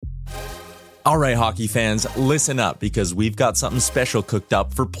All right, hockey fans, listen up because we've got something special cooked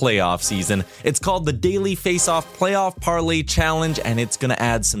up for playoff season. It's called the Daily Face-Off Playoff Parlay Challenge, and it's going to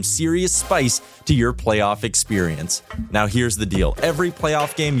add some serious spice to your playoff experience. Now, here's the deal. Every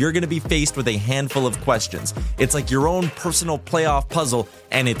playoff game, you're going to be faced with a handful of questions. It's like your own personal playoff puzzle,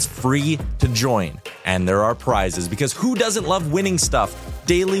 and it's free to join. And there are prizes, because who doesn't love winning stuff?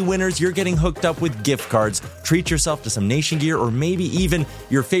 Daily winners, you're getting hooked up with gift cards. Treat yourself to some Nation gear or maybe even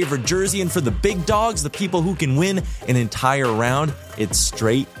your favorite jersey. And for the big dogs, the people who can win an entire round, it's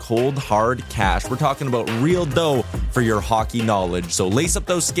straight, cold, hard cash. We're talking about real dough for your hockey knowledge. So lace up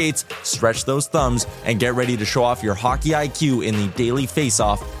those skates, stretch those thumbs, and get ready to show off your hockey IQ in the Daily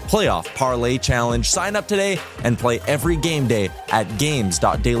Face-Off Playoff Parlay Challenge. Sign up today and play every game day at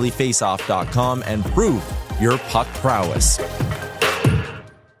games.dailyfaceoff.com and prove your puck prowess.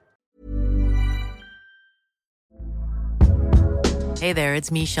 Hey there,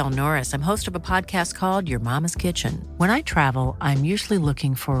 it's Michelle Norris. I'm host of a podcast called Your Mama's Kitchen. When I travel, I'm usually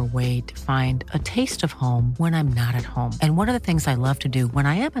looking for a way to find a taste of home when I'm not at home. And one of the things I love to do when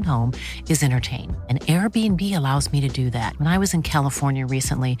I am at home is entertain. And Airbnb allows me to do that. When I was in California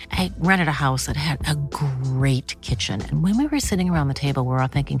recently, I rented a house that had a great kitchen. And when we were sitting around the table, we're all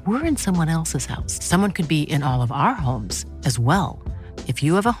thinking, we're in someone else's house. Someone could be in all of our homes as well. If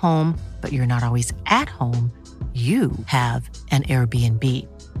you have a home, but you're not always at home, you have an Airbnb.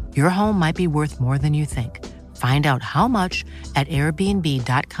 Your home might be worth more than you think. Find out how much at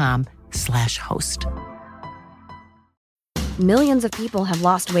airbnb.com/host. Millions of people have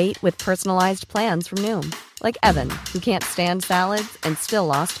lost weight with personalized plans from Noom. Like Evan, who can't stand salads and still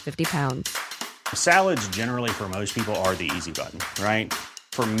lost 50 pounds. Salads generally for most people are the easy button, right?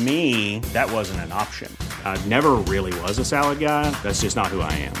 For me, that wasn't an option. I never really was a salad guy. That's just not who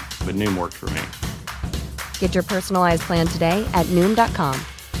I am. But Noom worked for me. Get your personalized plan today at Noom.com.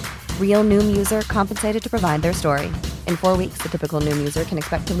 Real Noom user compensated to provide their story. In 4 weeks, the typical Noom user can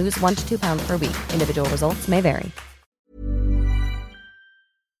expect to lose 1 to 2 pounds per week. Individual results may vary.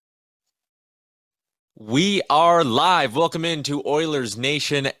 We are live. Welcome into Oilers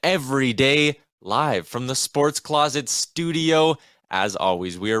Nation every day, live from the Sports Closet studio. As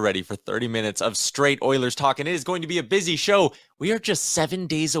always, we are ready for 30 minutes of straight Oilers talk, and it is going to be a busy show. We are just 7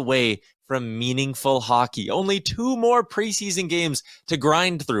 days away from meaningful hockey. Only 2 more preseason games to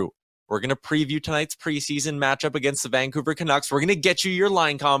grind through. We're going to preview tonight's preseason matchup against the Vancouver Canucks. We're going to get you your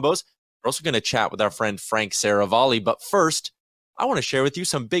line combos. We're also going to chat with our friend Frank Seravalli. But first, I want to share with you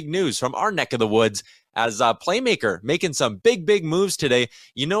some big news from our neck of the woods as a playmaker making some big moves today.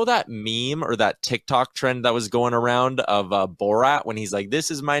 You know that meme or that TikTok trend that was going around of Borat when he's like,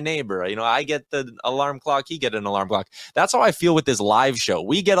 this is my neighbor. You know, I get the alarm clock, he get an alarm clock. That's how I feel with this live show.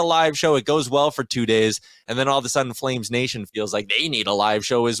 We get a live show. It goes well for 2 days. And then all of a sudden Flames Nation feels like they need a live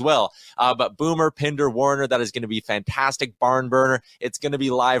show as well. But Boomer, Pinder, Warner, that is going to be fantastic barn burner. It's going to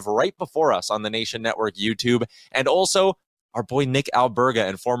be live right before us on the Nation Network YouTube. And also, our boy Nick Alberga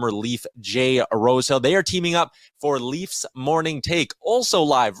and former Leaf Jay Rosehill, they are teaming up for Leafs Morning Take, also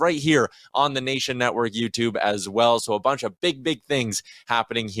live right here on the Nation Network YouTube as well. So a bunch of big things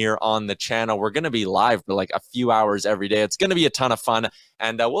happening here on the channel. We're going to be live for like a few hours every day. It's going to be a ton of fun,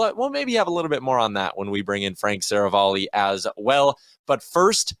 and we'll maybe have a little bit more on that when we bring in Frank Seravalli as well. But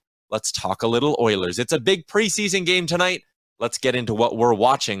first, let's talk a little Oilers. It's a big preseason game tonight. Let's get into what we're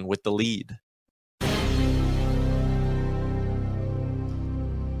watching with the lead.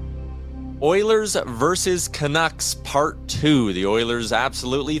 Oilers versus Canucks Part 2. The Oilers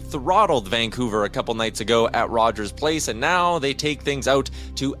absolutely throttled Vancouver a couple nights ago at Rogers Place, and now they take things out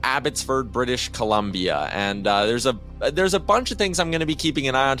to Abbotsford, British Columbia. And there's a bunch of things I'm going to be keeping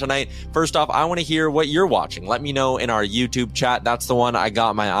an eye on tonight. First off, I want to hear what you're watching. Let me know in our YouTube chat. That's the one I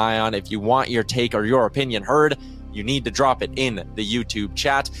got my eye on. If you want your take or your opinion heard, you need to drop it in the YouTube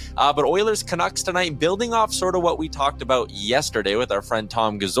chat. But Oilers Canucks tonight, building off sort of what we talked about yesterday with our friend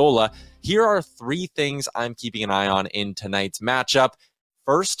Tom Gazzola. Here are 3 things I'm keeping an eye on in tonight's matchup.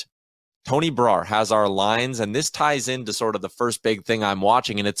 First, Tony Brar has our lines, and this ties into sort of the first big thing I'm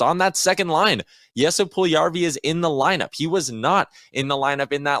watching, and it's on that second line. Jesse Puljujarvi is in the lineup. He was not in the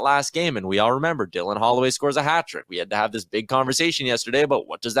lineup in that last game, and we all remember Dylan Holloway scores a hat trick. We had to have this big conversation yesterday about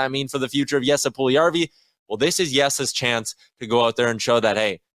what does that mean for the future of Jesse Puljujarvi. Well, this is Jesse's chance to go out there and show that,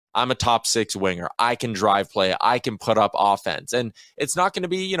 hey, I'm a top 6 winger. I can drive play. I can put up offense. And it's not going to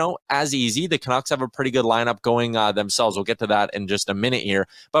be, as easy. The Canucks have a pretty good lineup going themselves. We'll get to that in just a minute here.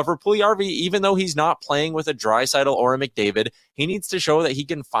 But for Puljujarvi, even though he's not playing with a Draisaitl or a McDavid, he needs to show that he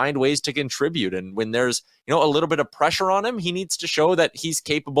can find ways to contribute. And when there's, a little bit of pressure on him, he needs to show that he's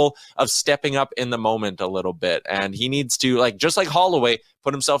capable of stepping up in the moment a little bit. And he needs to, just like Holloway,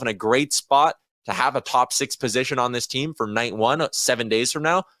 put himself in a great spot to have a top 6 position on this team for night 1, 7 days from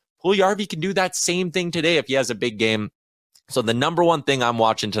now. Puljujarvi can do that same thing today if he has a big game. So the number one thing I'm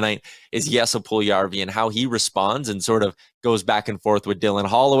watching tonight is Jesse Puljujarvi and how he responds and sort of goes back and forth with Dylan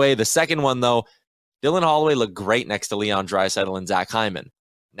Holloway. The second one, though, Dylan Holloway looked great next to Leon Draisaitl and Zach Hyman.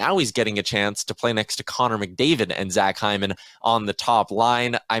 Now he's getting a chance to play next to Connor McDavid and Zach Hyman on the top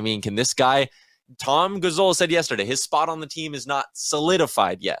line. I mean, can this guy, Tom Gazzola said yesterday, his spot on the team is not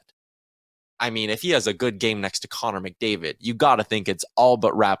solidified yet. I mean, if he has a good game next to Connor McDavid, you got to think it's all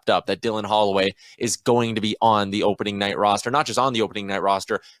but wrapped up that Dylan Holloway is going to be on the opening night roster, not just on the opening night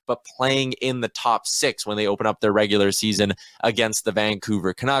roster, but playing in the top 6 when they open up their regular season against the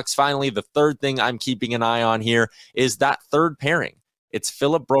Vancouver Canucks. Finally, the third thing I'm keeping an eye on here is that third pairing. It's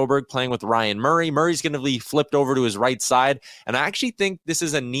Philip Broberg playing with Ryan Murray. Murray's going to be flipped over to his right side. And I actually think this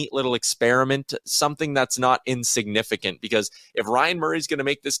is a neat little experiment, something that's not insignificant, because if Ryan Murray's going to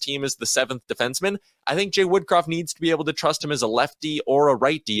make this team as the 7th defenseman, I think Jay Woodcroft needs to be able to trust him as a lefty or a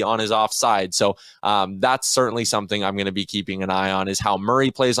righty on his offside. So that's certainly something I'm going to be keeping an eye on, is how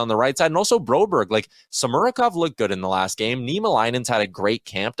Murray plays on the right side. And also Broberg. Samurakov looked good in the last game. Niemelainen's had a great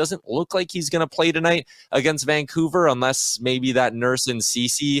camp. Doesn't look like he's going to play tonight against Vancouver unless maybe that Nurse and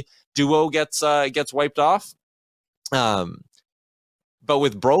Ceci duo gets wiped off. But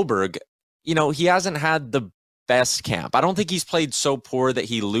with Broberg, he hasn't had the best camp. I don't think he's played so poor that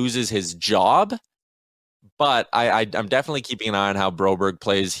he loses his job. But I'm definitely keeping an eye on how Broberg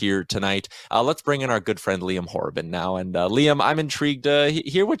plays here tonight. Let's bring in our good friend Liam Horban now. And Liam, I'm intrigued to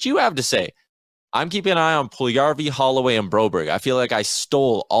hear what you have to say. I'm keeping an eye on Puljujarvi, Holloway, and Broberg. I feel like I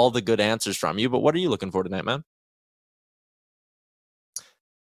stole all the good answers from you, but what are you looking for tonight, man?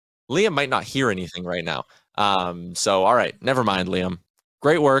 Liam might not hear anything right now. So, all right, never mind, Liam.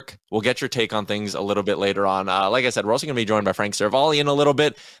 Great work. We'll get your take on things a little bit later on. Like I said, we're also going to be joined by Frank Seravalli in a little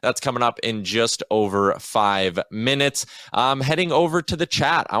bit. That's coming up in just over 5 minutes. Heading over to the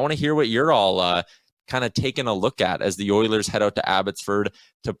chat. I want to hear what you're all kind of taking a look at as the Oilers head out to Abbotsford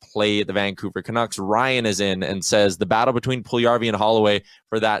to play the Vancouver Canucks. Ryan is in and says the battle between Puljujarvi and Holloway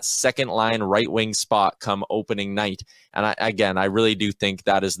for that second line right wing spot come opening night. And I really do think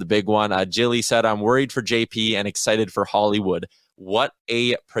that is the big one. Jilly said, I'm worried for JP and excited for Hollywood. What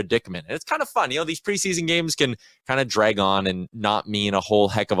a predicament. And it's kind of fun. These preseason games can kind of drag on and not mean a whole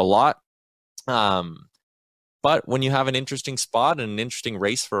heck of a lot. But when you have an interesting spot and an interesting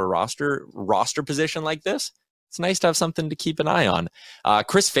race for a roster position like this, it's nice to have something to keep an eye on.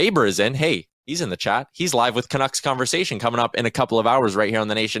 Chris Faber is in. Hey, he's in the chat. He's live with Canucks Conversation coming up in a couple of hours right here on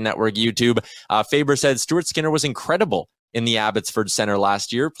the Nation Network YouTube. Faber said Stuart Skinner was incredible in the Abbotsford Center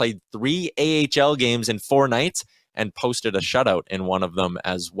last year, played 3 AHL games in 4 nights, and posted a shutout in one of them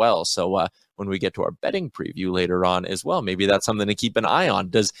as well. So when we get to our betting preview later on as well, maybe that's something to keep an eye on.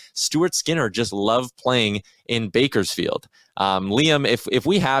 Does Stuart Skinner just love playing in Bakersfield? Liam, if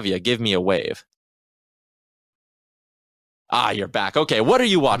we have you, give me a wave. You're back. Okay, what are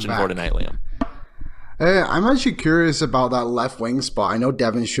you watching for tonight, Liam? I'm actually curious about that left wing spot. I know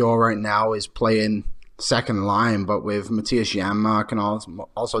Devon Shore right now is playing second line, but with Matthias Janmark and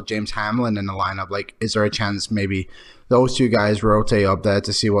also James Hamlin in the lineup, is there a chance maybe those two guys rotate up there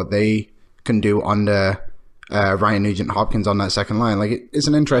to see what they can do under Ryan Nugent-Hopkins on that second line? It's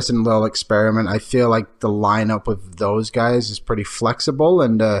an interesting little experiment. I feel like the lineup with those guys is pretty flexible,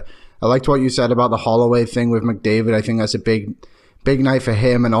 and I liked what you said about the Holloway thing with McDavid. I think that's a big night for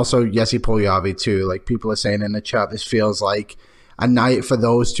him, and also Jesse Puljujarvi too. People are saying in the chat, this feels like a night for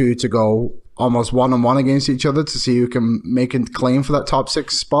those two to go almost one-on-one against each other to see who can make a claim for that top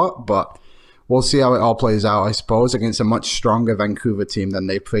 6 spot. But we'll see how it all plays out, I suppose, against a much stronger Vancouver team than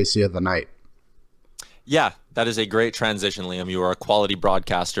they faced the other night. Yeah, that is a great transition, Liam. You are a quality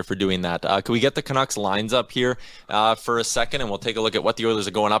broadcaster for doing that. Can we get the Canucks lines up here for a second, and we'll take a look at what the Oilers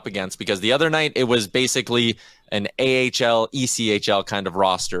are going up against? Because the other night, it was basically an AHL, ECHL kind of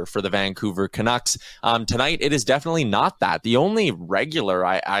roster for the Vancouver Canucks. Tonight, it is definitely not that. The only regular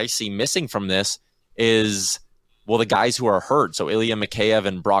I see missing from this is, the guys who are hurt. So Ilya Mikheyev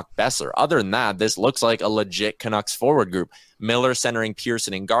and Brock Besser. Other than that, this looks like a legit Canucks forward group. Miller centering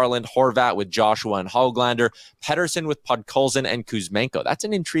Pearson and Garland, Horvat with Joshua and Hoglander, Pettersson with Podkolzin and Kuzmenko. That's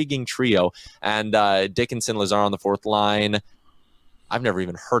an intriguing trio. And Dickinson, Lazar on the fourth line. I've never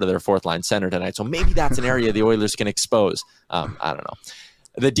even heard of their fourth line center tonight. So maybe that's an area the Oilers can expose. I don't know.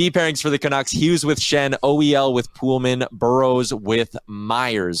 The D pairings for the Canucks, Hughes with Shen, OEL with Poolman, Burrows with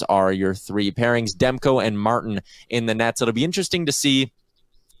Myers are your three pairings. Demko and Martin in the nets. It'll be interesting to see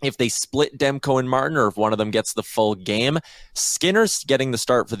if they split Demko and Martin or if one of them gets the full game. Skinner's getting the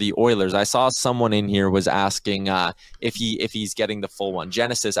start for the Oilers. I saw someone in here was asking if he's getting the full one.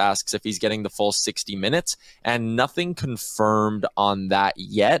 Genesis asks if he's getting the full 60 minutes, and nothing confirmed on that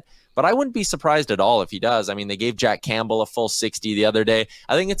yet. But I wouldn't be surprised at all if he does. I mean, they gave Jack Campbell a full 60 the other day.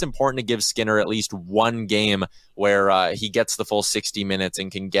 I think it's important to give Skinner at least one game where he gets the full 60 minutes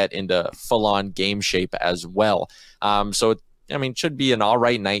and can get into full-on game shape as well. It should be an all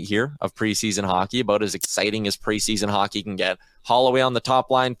right night here of preseason hockey, about as exciting as preseason hockey can get. Holloway on the top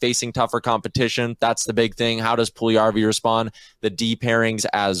line, facing tougher competition. That's the big thing. How does Puljujarvi respond? The D pairings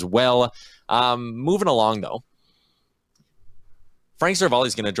as well. Moving along, though. Frank Seravalli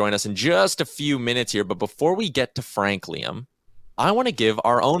is going to join us in just a few minutes here, but before we get to Frank, Liam, I want to give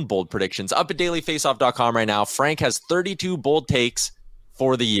our own bold predictions. Up at dailyfaceoff.com right now, Frank has 32 bold takes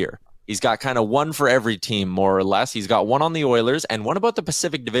for the year. He's got kind of one for every team, more or less. He's got one on the Oilers and one about the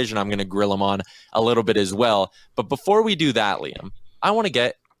Pacific Division I'm going to grill him on a little bit as well. But before we do that, Liam, I want to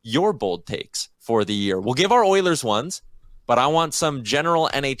get your bold takes for the year. We'll give our Oilers ones, but I want some general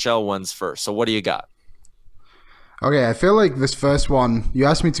NHL ones first. So what do you got? Okay, I feel like this first one, you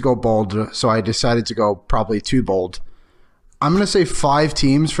asked me to go bold, so I decided to go probably too bold. I'm going to say 5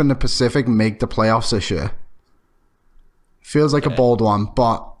 teams from the Pacific make the playoffs this year. Feels like a bold one,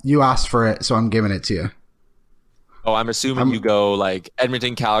 but you asked for it, so I'm giving it to you. Oh, I'm assuming you go like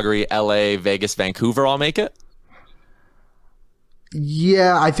Edmonton, Calgary, LA, Vegas, Vancouver all make it?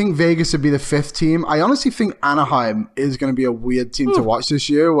 Yeah, I think Vegas would be the 5th team. I honestly think Anaheim is going to be a weird team to watch this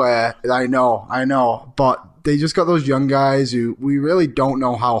year, where I know, but they just got those young guys who we really don't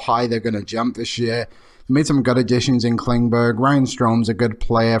know how high they're going to jump this year. They made some good additions in Klingberg. Ryan Strome's a good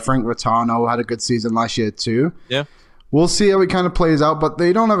player. Frank Rattano had a good season last year too. Yeah. We'll see how it kind of plays out, but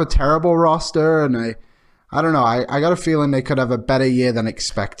they don't have a terrible roster, and I don't know. I got a feeling they could have a better year than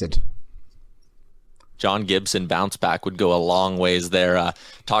expected. John Gibson bounce back would go a long ways there.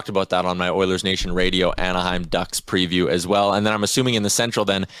 Talked about that on my Oilers Nation Radio Anaheim Ducks preview as well. And then I'm assuming in the Central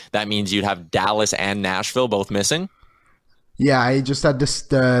then, that means you'd have Dallas and Nashville both missing? Yeah, I just had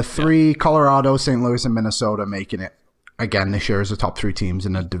the 3, Colorado, St. Louis, and Minnesota making it again this year as the top 3 teams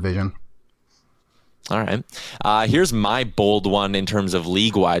in the division. All right. Here's my bold one in terms of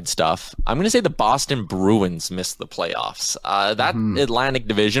league-wide stuff. I'm going to say the Boston Bruins missed the playoffs. That Atlantic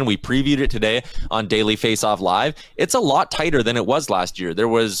Division, we previewed it today on Daily Faceoff Live. It's a lot tighter than it was last year. There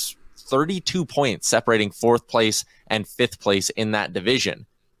was 32 points separating 4th place and 5th place in that division.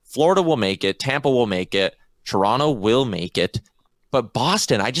 Florida will make it. Tampa will make it. Toronto will make it. But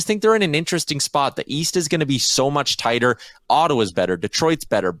Boston, I just think they're in an interesting spot. The East is going to be so much tighter. Ottawa's better. Detroit's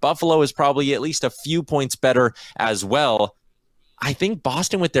better. Buffalo is probably at least a few points better as well. I think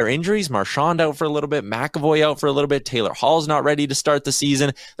Boston with their injuries, Marchand out for a little bit, McAvoy out for a little bit, Taylor Hall's not ready to start the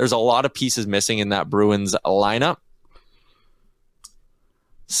season. There's a lot of pieces missing in that Bruins lineup.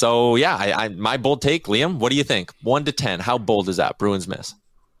 So, yeah, my bold take, Liam, what do you think? 1 to 10, how bold is that? Bruins miss.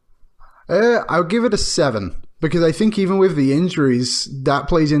 I'll give it a 7. Because I think even with the injuries, that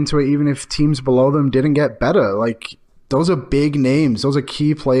plays into it, even if teams below them didn't get better. Like, those are big names. Those are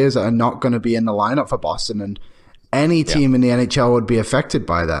key players that are not going to be in the lineup for Boston. And any team in the NHL would be affected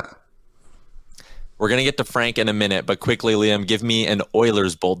by that. We're going to get to Frank in a minute, but quickly, Liam, give me an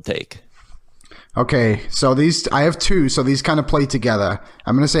Oilers bold take. Okay, so I have 2, so these kind of play together.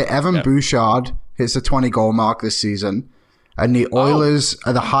 I'm going to say Evan Bouchard hits the 20-goal mark this season. And the Oilers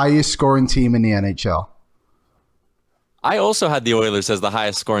are the highest scoring team in the NHL. I also had the Oilers as the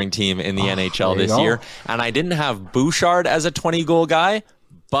highest scoring team in the NHL this year, and I didn't have Bouchard as a 20-goal guy,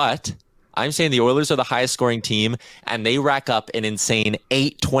 but I'm saying the Oilers are the highest scoring team, and they rack up an insane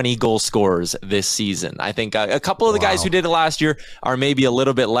 8 20-goal scorers this season. I think a couple of the guys who did it last year are maybe a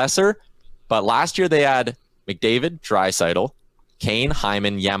little bit lesser, but last year they had McDavid, Draisaitl, Kane,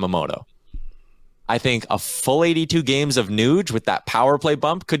 Hyman, Yamamoto. I think a full 82 games of Nuge with that power play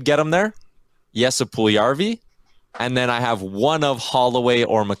bump could get them there. Yes, a Puljujarvi. And then I have one of Holloway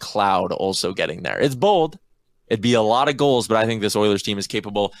or McLeod also getting there. It's bold. It'd be a lot of goals, but I think this Oilers team is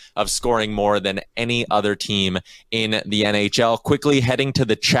capable of scoring more than any other team in the NHL. Quickly heading to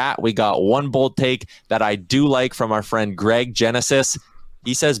the chat, we got one bold take that I do like from our friend Greg Genesis.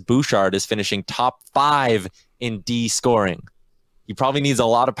 He says Bouchard is finishing top 5 in D scoring. He probably needs a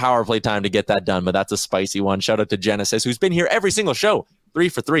lot of power play time to get that done, but that's a spicy one. Shout out to Genesis, who's been here every single show. 3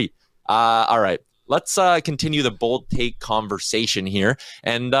 for 3. All right. let's continue the bold take conversation here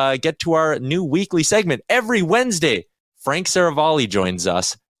and get to our new weekly segment. Every Wednesday, Frank Seravalli joins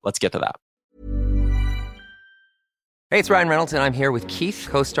us. Let's get to that. Hey, it's Ryan Reynolds, and I'm here with Keith,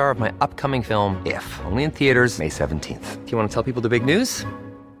 co-star of my upcoming film, If, only in theaters May 17th. Do you want to tell people the big news?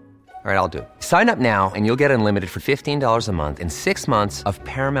 All right, I'll do it. Sign up now and you'll get unlimited for $15 a month and 6 months of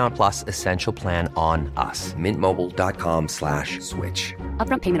Paramount Plus Essential Plan on us. MintMobile.com/switch.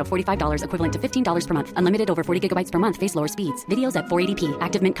 Upfront payment of $45 equivalent to $15 per month. Unlimited over 40 gigabytes per month. Face lower speeds. Videos at 480p.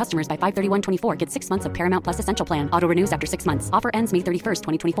 Active Mint customers by 531.24 get 6 months of Paramount Plus Essential Plan. Auto renews after 6 months. Offer ends May 31st,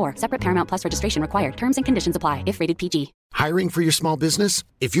 2024. Separate Paramount Plus registration required. Terms and conditions apply if rated PG. Hiring for your small business?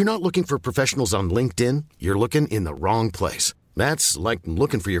 If you're not looking for professionals on LinkedIn, you're looking in the wrong place. That's like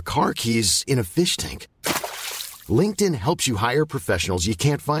looking for your car keys in a fish tank. LinkedIn helps you hire professionals you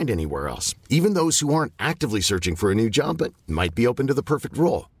can't find anywhere else, even those who aren't actively searching for a new job but might be open to the perfect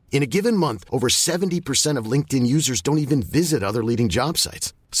role. In a given month, over 70% of LinkedIn users don't even visit other leading job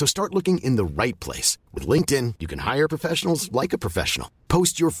sites. So start looking in the right place. With LinkedIn, you can hire professionals like a professional.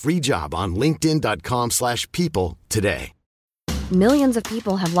 Post your free job on linkedin.com/people today. Millions of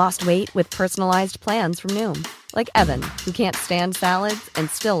people have lost weight with personalized plans from Noom. Like Evan, who can't stand salads and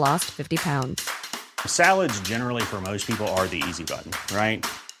still lost 50 pounds. Salads generally for most people are the easy button, right?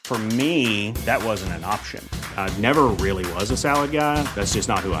 For me, that wasn't an option. I never really was a salad guy. That's just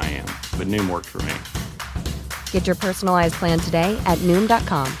not who I am. But Noom worked for me. Get your personalized plan today at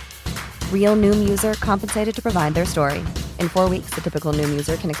Noom.com. Real Noom user compensated to provide their story. In 4 weeks, the typical Noom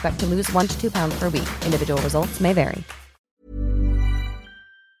user can expect to lose 1 to 2 pounds per week. Individual results may vary.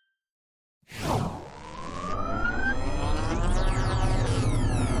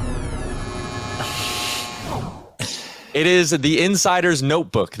 It is the Insider's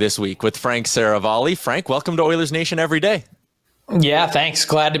Notebook this week with Frank Seravalli. Frank, welcome to Oilers Nation every day. Yeah, thanks.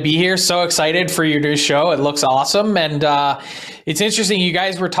 Glad to be here. So excited for your new show. It looks awesome. And it's interesting. You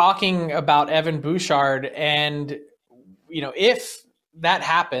guys were talking about Evan Bouchard. And, you know, if that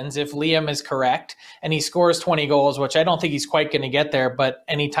happens, if Liam is correct and he scores 20 goals, which I don't think he's quite going to get there, but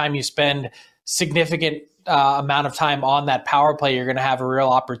anytime you spend significant amount of time on that power play, you're going to have a real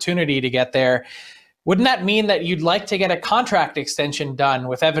opportunity to get there. Wouldn't that mean that you'd like to get a contract extension done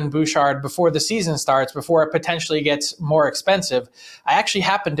with Evan Bouchard before the season starts, before it potentially gets more expensive? I actually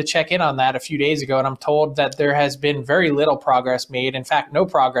happened to check in on that a few days ago, and I'm told that there has been very little progress made. In fact, no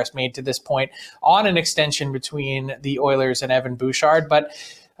progress made to this point on an extension between the Oilers and Evan Bouchard. But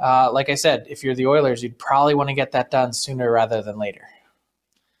like I said, if you're the Oilers, you'd probably want to get that done sooner rather than later.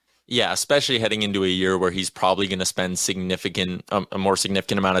 Yeah, especially heading into a year where he's probably going to spend a more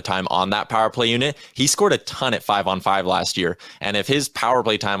significant amount of time on that power play unit. He scored a ton at 5-on-5 last year. And if his power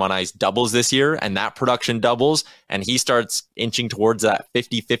play time on ice doubles this year and that production doubles and he starts inching towards that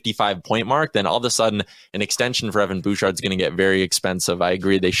 50-55 point mark, then all of a sudden an extension for Evan Bouchard is going to get very expensive. I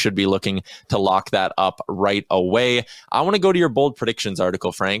agree. They should be looking to lock that up right away. I want to go to your bold predictions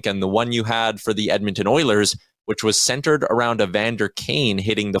article, Frank, and the one you had for the Edmonton Oilers, which was centered around Evander Kane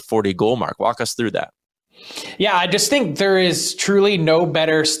hitting the 40-goal mark. Walk us through that. Yeah, I just think there is truly no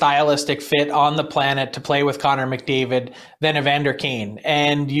better stylistic fit on the planet to play with Connor McDavid than Evander Kane.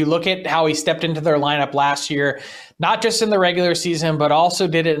 And you look at how he stepped into their lineup last year, not just in the regular season, but also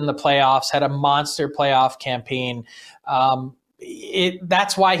did it in the playoffs, had a monster playoff campaign.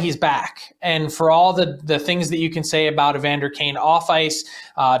 That's why he's back. And for all the things that you can say about Evander Kane off ice,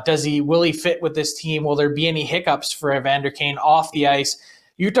 will he fit with this team? Will there be any hiccups for Evander Kane off the ice?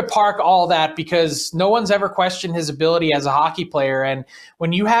 You have to park all that because no one's ever questioned his ability as a hockey player. And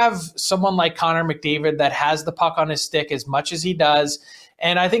when you have someone like Connor McDavid that has the puck on his stick as much as he does,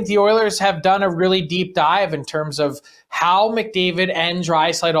 and I think the Oilers have done a really deep dive in terms of how McDavid and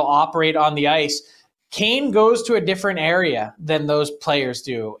Draisaitl operate on the ice, Kane goes to a different area than those players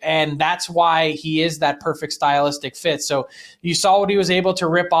do, and that's why he is that perfect stylistic fit. So you saw what he was able to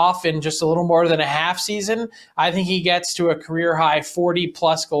rip off in just a little more than a half season. I think he gets to a career-high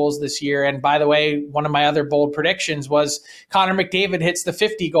 40-plus goals this year. And by the way, one of my other bold predictions was Connor McDavid hits the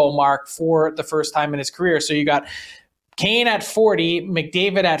 50-goal mark for the first time in his career. So you got Kane at 40,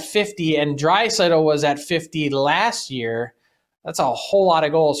 McDavid at 50, and Draisaitl was at 50 last year. That's a whole lot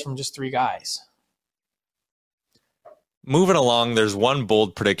of goals from just 3 guys. Moving along, there's one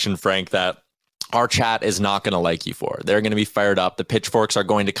bold prediction, Frank, that our chat is not going to like you for. They're going to be fired up. The pitchforks are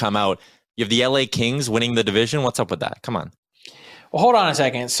going to come out. You have the LA Kings winning the division. What's up with that? Come on. Well, hold on a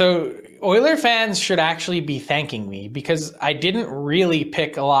second. So Oiler fans should actually be thanking me because I didn't really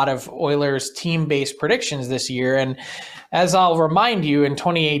pick a lot of Oilers team-based predictions this year. And as I'll remind you, in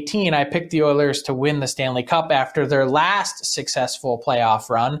 2018, I picked the Oilers to win the Stanley Cup after their last successful playoff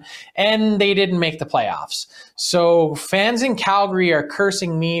run, and they didn't make the playoffs. So fans in Calgary are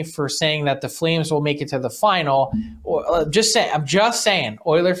cursing me for saying that the Flames will make it to the final. I'm just saying,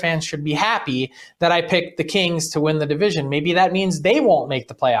 Oiler fans should be happy that I picked the Kings to win the division. Maybe that means they won't make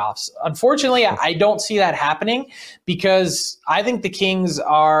the playoffs. Unfortunately, I don't see that happening because I think the Kings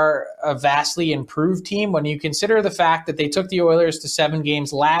are a vastly improved team when you consider the fact that they took the Oilers to 7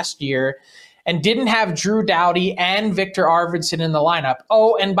 games last year and didn't have Drew Doughty and Victor Arvidsson in the lineup.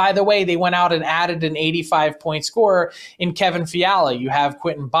 Oh, and by the way, they went out and added an 85-point scorer in Kevin Fiala. You have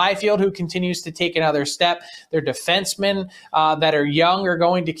Quentin Byfield, who continues to take another step. Their defensemen that are young are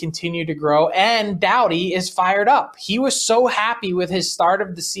going to continue to grow, and Doughty is fired up. He was so happy with his start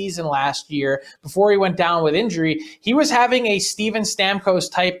of the season last year before he went down with injury. He was having a Steven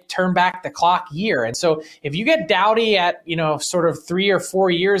Stamkos type turn back the clock year. And so if you get Doughty at, sort of 3 or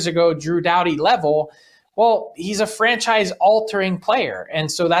 4 years ago, Drew Doughty level, well, he's a franchise-altering player. And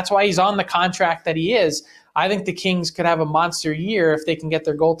so that's why he's on the contract that he is. I think the Kings could have a monster year if they can get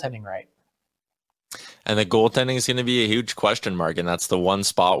their goaltending right. And the goaltending is going to be a huge question mark. And that's the one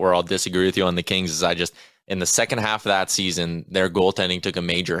spot where I'll disagree with you on the Kings is in the second half of that season, their goaltending took a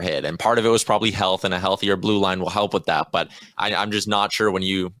major hit. And part of it was probably health, and a healthier blue line will help with that. But I'm just not sure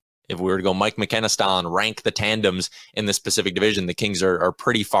if we were to go Mike McKenna style and rank the tandems in this specific division, the Kings are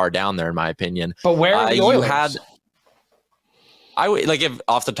pretty far down there, in my opinion. But where are the Oilers? If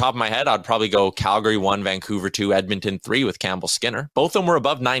off the top of my head, I'd probably go Calgary 1, Vancouver 2, Edmonton 3 with Campbell Skinner. Both of them were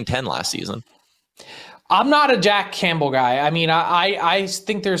above 910 last season. I'm not a Jack Campbell guy. I mean, I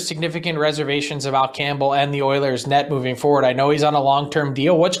think there's significant reservations about Campbell and the Oilers net moving forward. I know he's on a long-term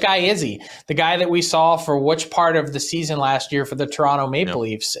deal. Which guy is he? The guy that we saw for which part of the season last year for the Toronto Maple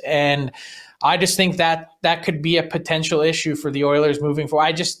Leafs? And I just think that could be a potential issue for the Oilers moving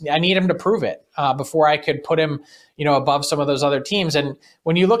forward. I need him to prove it before I could put him, above some of those other teams. And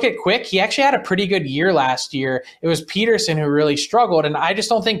when you look at Quick, he actually had a pretty good year last year. It was Peterson who really struggled, and I just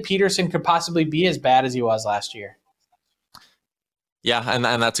don't think Peterson could possibly be as bad as he was last year. Yeah, and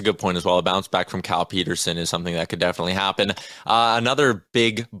that's a good point as well. A bounce back from Cal Peterson is something that could definitely happen. Another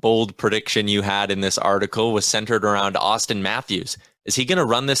big, bold prediction you had in this article was centered around Austin Matthews. Is he going to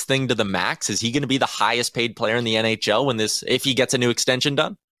run this thing to the max? Is he going to be the highest paid player in the NHL if he gets a new extension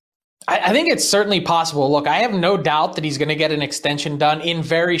done? I think it's certainly possible. Look, I have no doubt that he's going to get an extension done in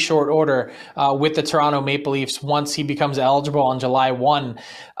very short order with the Toronto Maple Leafs once he becomes eligible on July 1.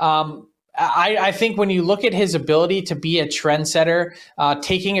 I think when you look at his ability to be a trendsetter,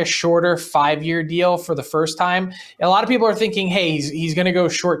 taking a shorter 5-year deal for the first time, a lot of people are thinking, hey, he's going to go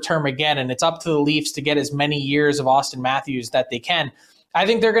short term again, and it's up to the Leafs to get as many years of Austin Matthews that they can. I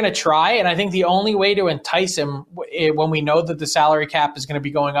think they're going to try, and I think the only way to entice him when we know that the salary cap is going to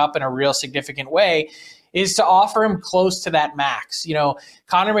be going up in a real significant way is to offer him close to that max.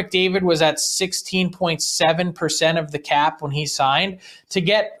 Connor McDavid was at 16.7% of the cap when he signed. To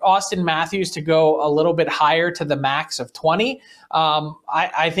get Austin Matthews to go a little bit higher to the max of 20,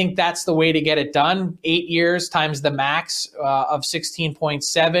 I think that's the way to get it done. 8 years times the max of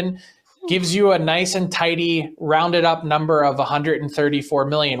 16.7 gives you a nice and tidy rounded up number of 134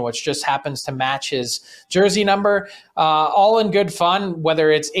 million, which just happens to match his jersey number. All in good fun,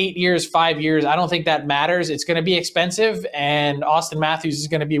 whether it's 8 years, 5 years, I don't think that matters. It's going to be expensive, and Austin Matthews is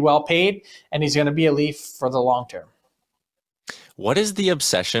going to be well paid, and he's going to be a Leaf for the long term. What is the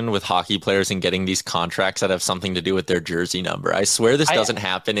obsession with hockey players and getting these contracts that have something to do with their jersey number? I swear this doesn't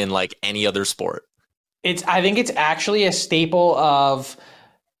happen in any other sport. I think it's actually a staple of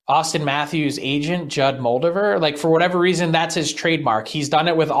Austin Matthews' agent, Judd Moldover. For whatever reason, that's his trademark. He's done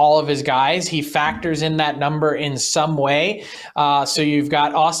it with all of his guys. He factors in that number in some way. So you've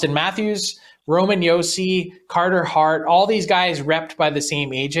got Austin Matthews, Roman Josi, Carter Hart, all these guys repped by the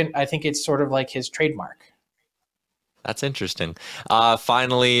same agent. I think it's sort of like his trademark. That's interesting.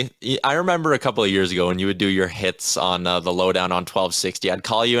 Finally, I remember a couple of years ago when you would do your hits on the Lowdown on 1260, I'd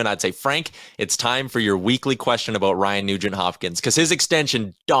call you and I'd say, Frank, it's time for your weekly question about Ryan Nugent-Hopkins, because his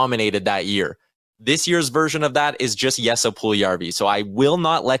extension dominated that year. This year's version of that is just Jesse Puljujärvi. So I will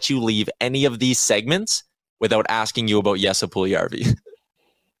not let you leave any of these segments without asking you about Jesse Puljujärvi.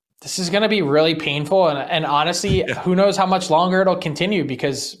 This is going to be really painful. And honestly, Who knows how much longer it'll continue,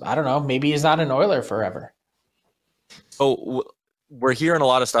 because I don't know, maybe he's not an Oiler forever. So we're hearing a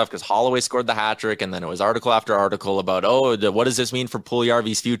lot of stuff because Holloway scored the hat trick, and then it was article after article about, what does this mean for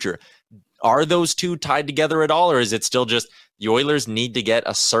Puljujärvi's future? Are those two tied together at all, or is it still just the Oilers need to get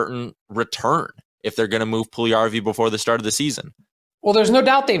a certain return if they're going to move Puljujärvi before the start of the season? Well, there's no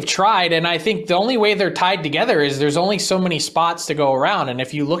doubt they've tried, and I think the only way they're tied together is there's only so many spots to go around. And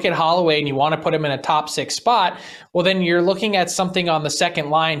if you look at Holloway and you want to put him in a top 6 spot, well, then you're looking at something on the second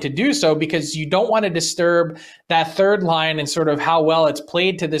line to do so, because you don't want to disturb that third line and sort of how well it's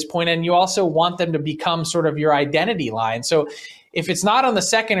played to this point. And you also want them to become sort of your identity line. So if it's not on the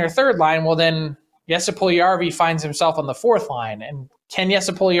second or third line, well, then Jesse Puljujarvi finds himself on the fourth line. And can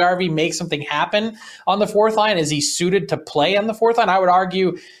Jesse Puljujarvi make something happen on the fourth line? Is he suited to play on the fourth line? I would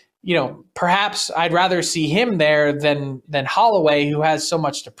argue, perhaps I'd rather see him there than Holloway, who has so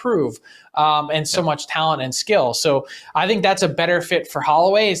much to prove and so much talent and skill. So I think that's a better fit for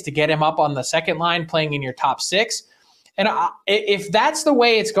Holloway, is to get him up on the second line, playing in your top 6. And if that's the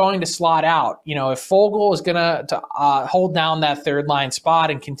way it's going to slot out, if Foegele is going to hold down that third line spot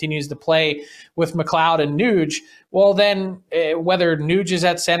and continues to play with McLeod and Nuge, well, then whether Nuge is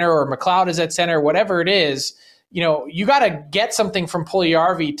at center or McLeod is at center, whatever it is, you got to get something from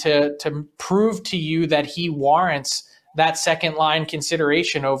Puljujarvi to prove to you that he warrants that second line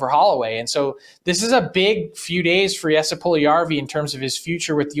consideration over Holloway. And so this is a big few days for Jesse Puljujarvi in terms of his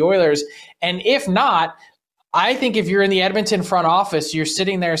future with the Oilers. And if not, I think if you're in the Edmonton front office, you're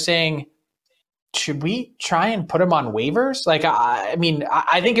sitting there saying, should we try and put him on waivers?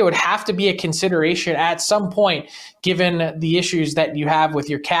 I think it would have to be a consideration at some point, given the issues that you have with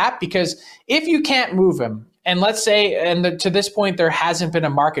your cap, because if you can't move him, and let's say, to this point, there hasn't been a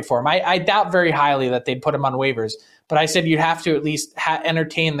market for him. I doubt very highly that they'd put him on waivers, but I said you'd have to at least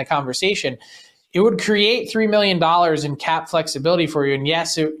entertain the conversation. It would create $3 million in cap flexibility for you. And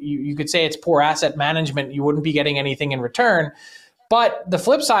yes, you could say it's poor asset management. You wouldn't be getting anything in return. But the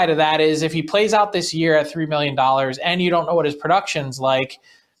flip side of that is, if he plays out this year at $3 million and you don't know what his production's like,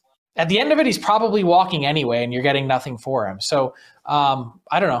 at the end of it, he's probably walking anyway, and you're getting nothing for him. So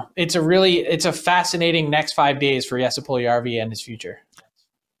I don't know. It's a fascinating next 5 days for Jesse Puljujarvi and his future.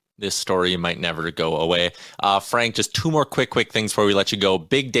 This story might never go away. Frank, just 2 more quick things before we let you go.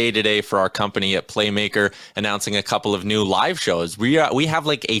 Big day today for our company at Playmaker, announcing a couple of new live shows. We have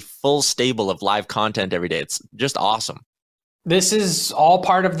like a full stable of live content every day. It's just awesome. This is all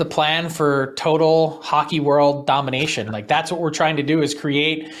part of the plan for total hockey world domination. Like, that's what we're trying to do, is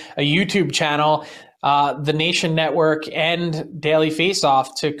create a YouTube channel, the Nation Network and Daily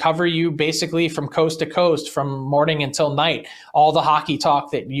Faceoff, to cover you basically from coast to coast, from morning until night, all the hockey talk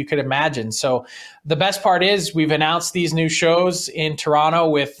that you could imagine. So the best part is we've announced these new shows in Toronto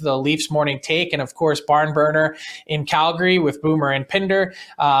with the Leafs Morning Take, and of course Barn Burner in Calgary with Boomer and Pinder.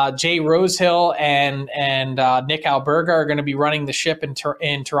 Jay Rosehill and Nick Alberga are going to be running the ship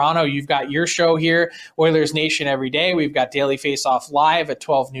in Toronto. You've got your show here, Oilers Nation, every day. We've got Daily Faceoff live at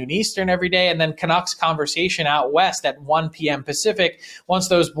 12 noon Eastern every day, and then Canucks Conversation out west at 1 p.m. Pacific, once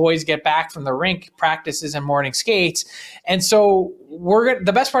those boys get back from the rink practices and morning skates. And so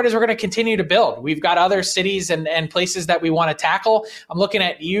the best part is we're going to continue to build. We've got other cities and places that we want to tackle. I'm looking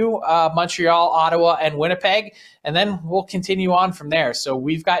at you, Montreal, Ottawa, and Winnipeg, and then we'll continue on from there. So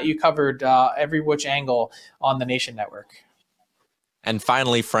we've got you covered every which angle on the Nation Network. And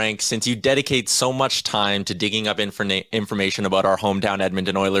finally, Frank, since you dedicate so much time to digging up information about our hometown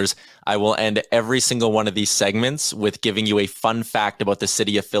Edmonton Oilers, I will end every single one of these segments with giving you a fun fact about the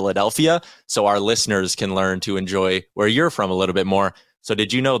city of Philadelphia, so our listeners can learn to enjoy where you're from a little bit more. So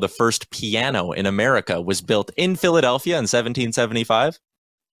did you know the first piano in America was built in Philadelphia in 1775?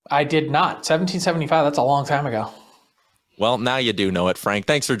 I did not. 1775, that's a long time ago. Well, now you do know it, Frank.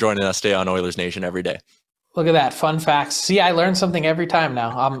 Thanks for joining us today on Oilers Nation every day. Look at that. Fun facts. See, I learn something every time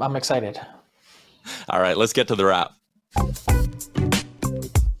now. I'm excited. All right, let's get to the wrap.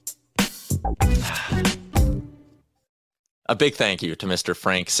 A big thank you to Mr.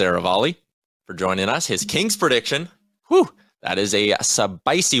 Frank Seravalli for joining us. His Kings prediction, that is a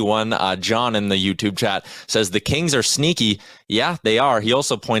spicy one. John in the YouTube chat says the Kings are sneaky. Yeah, they are. He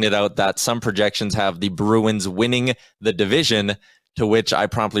also pointed out that some projections have the Bruins winning the division, to which I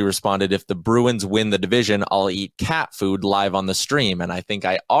promptly responded, if the Bruins win the division, I'll eat cat food live on the stream. And I think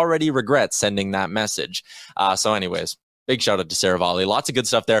I already regret sending that message. So anyways, big shout out to Seravalli. Lots of good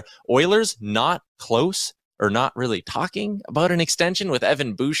stuff there. Oilers not close, or not really talking about an extension with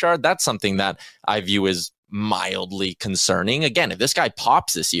Evan Bouchard. That's something that I view as mildly concerning. Again, if this guy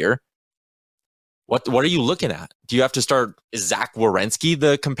pops this year, what are you looking at? Do you have to start, is Zach Werenski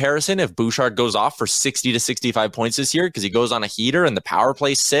the comparison if Bouchard goes off for 60 to 65 points this year because he goes on a heater and the power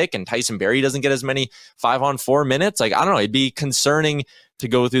play's sick and Tyson Barrie doesn't get as many 5-on-4 minutes? Like, I don't know. It'd be concerning to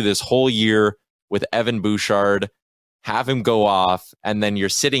go through this whole year with Evan Bouchard, have him go off, and then you're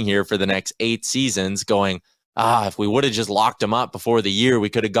sitting here for the next 8 seasons going, if we would have just locked him up before the year, we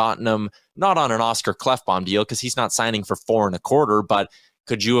could have gotten him not on an Oscar Klefbom deal because he's not signing for $4.25, but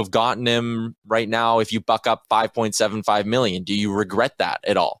could you have gotten him right now if you buck up $5.75 million? Do you regret that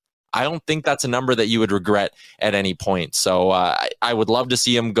at all? I don't think that's a number that you would regret at any point. So I would love to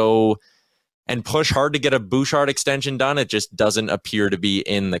see him go and push hard to get a Bouchard extension done. It just doesn't appear to be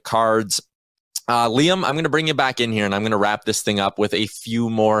in the cards. Liam, I'm going to bring you back in here, and I'm going to wrap this thing up with a few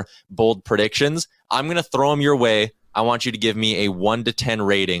more bold predictions. I'm going to throw them your way. I want you to give me a 1 to 10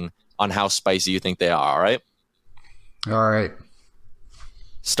 rating on how spicy you think they are, all right? All right.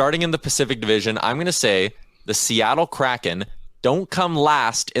 Starting in the Pacific Division, I'm going to say the Seattle Kraken don't come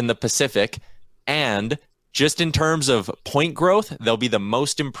last in the Pacific, and just in terms of point growth, they'll be the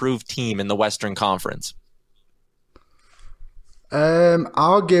most improved team in the Western Conference.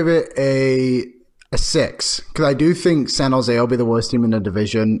 I'll give it a 6 because I do think San Jose will be the worst team in the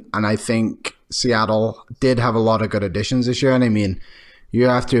division, and I think Seattle did have a lot of good additions this year. And I mean, you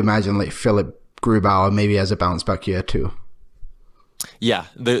have to imagine like Philip Grubauer maybe has a bounce back year too. Yeah,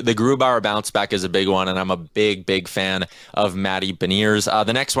 the Grubauer bounce back is a big one, and I'm a big fan of Matty Beniers.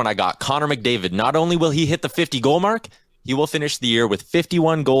 The next one I got, Connor McDavid. Not only will he hit the 50-goal mark, he will finish the year with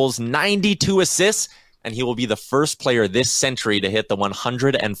 51 goals, 92 assists, and he will be the first player this century to hit the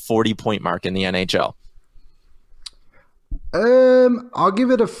 140-point mark in the NHL. I'll give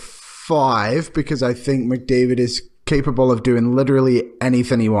it a 5 because I think McDavid is capable of doing literally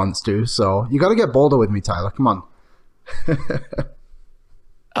anything he wants to. So you got to get bolder with me, Tyler. Come on.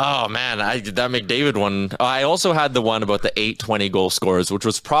 Oh, man, that McDavid one. I also had the one about the 820 goal scorers, which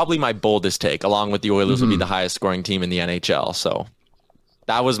was probably my boldest take, along with the Oilers would be the highest scoring team in the NHL. So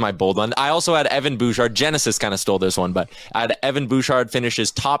that was my bold one. I also had Evan Bouchard. Genesis kind of stole this one, but I had Evan Bouchard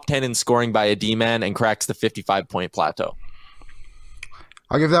finishes top 10 in scoring by a D-man and cracks the 55-point plateau.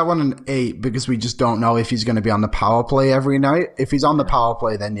 I'll give that one an 8 because we just don't know if he's going to be on the power play every night. If he's on the power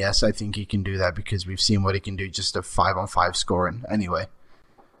play, then yes, I think he can do that because we've seen what he can do just a 5-on-5 scoring anyway.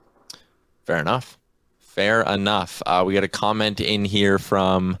 Fair enough. We got a comment in here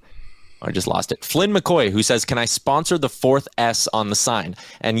from, I just lost it, Flynn McCoy, who says, can I sponsor the 4th S on the sign?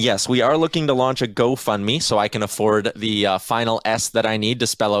 And yes, we are looking to launch a GoFundMe so I can afford the final S that I need to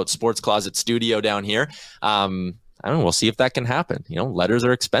spell out Sports Closet Studio down here. I don't know. We'll see if that can happen. Letters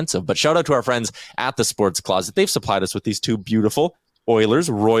are expensive, but shout out to our friends at the Sports Closet. They've supplied us with these two beautiful Oilers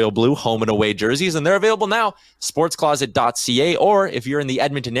royal blue home and away jerseys, and they're available now, sportscloset.ca, or if you're in the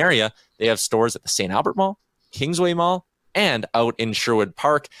Edmonton area, they have stores at the St. Albert Mall, Kingsway Mall, and out in Sherwood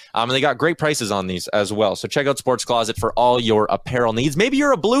Park. And they got great prices on these as well. So check out Sports Closet for all your apparel needs. Maybe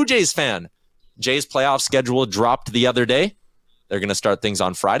you're a Blue Jays fan. Jays playoff schedule dropped the other day. They're going to start things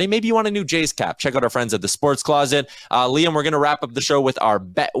on Friday. Maybe you want a new Jays cap. Check out our friends at the Sports Closet. Liam, we're going to wrap up the show with our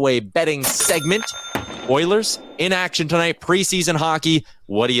Betway betting segment. Oilers in action tonight, preseason hockey.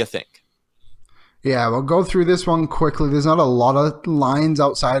 What do you think? Yeah, we'll go through this one quickly. There's not a lot of lines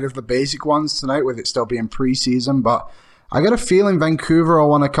outside of the basic ones tonight with it still being preseason, but I got a feeling Vancouver will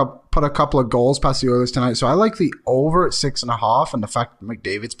want to put a couple of goals past the Oilers tonight. So I like the over at 6.5, and the fact that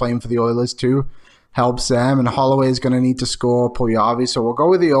McDavid's playing for the Oilers too helps them, and Holloway is going to need to score, Puljujarvi. So we'll go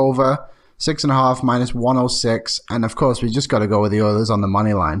with the over, 6.5 minus 106, and of course we just got to go with the Oilers on the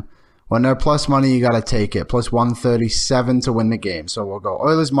money line. When they're plus money, you got to take it. Plus 137 to win the game. So we'll go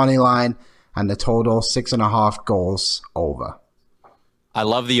Oilers money line and the total 6.5 goals over. I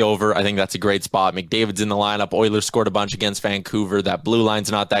love the over. I think that's a great spot. McDavid's in the lineup. Oilers scored a bunch against Vancouver. That blue line's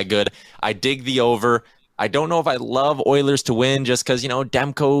not that good. I dig the over. I don't know if I love Oilers to win just because,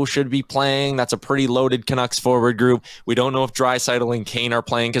 Demko should be playing. That's a pretty loaded Canucks forward group. We don't know if Draisaitl and Kane are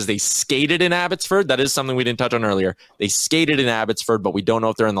playing because they skated in Abbotsford. That is something we didn't touch on earlier. They skated in Abbotsford, but we don't know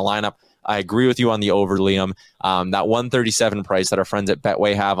if they're in the lineup. I agree with you on the over, Liam. That 137 price that our friends at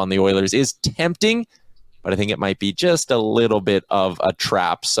Betway have on the Oilers is tempting, but I think it might be just a little bit of a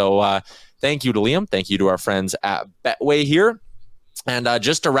trap. So thank you to Liam. Thank you to our friends at Betway here. And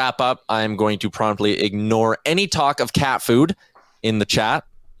just to wrap up, I'm going to promptly ignore any talk of cat food in the chat.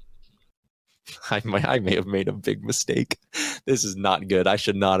 I may have made a big mistake. This is not good. I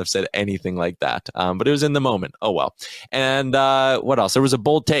should not have said anything like that. But it was in the moment. Oh, well. And what else? There was a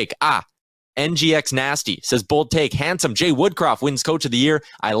bold take. NGX Nasty says, bold take. Handsome Jay Woodcroft wins Coach of the Year.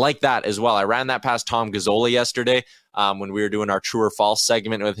 I like that as well. I ran that past Tom Gazzola yesterday when we were doing our True or False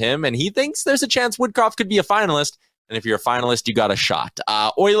segment with him. And he thinks there's a chance Woodcroft could be a finalist. And if you're a finalist, you got a shot.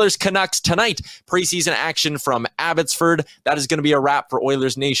 Oilers Canucks tonight. Preseason action from Abbotsford. That is going to be a wrap for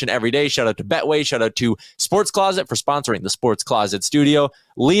Oilers Nation every day. Shout out to Betway. Shout out to Sports Closet for sponsoring the Sports Closet Studio.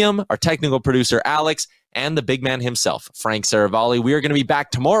 Liam, our technical producer, Alex, and the big man himself, Frank Seravalli. We are going to be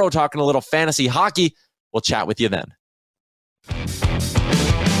back tomorrow talking a little fantasy hockey. We'll chat with you then.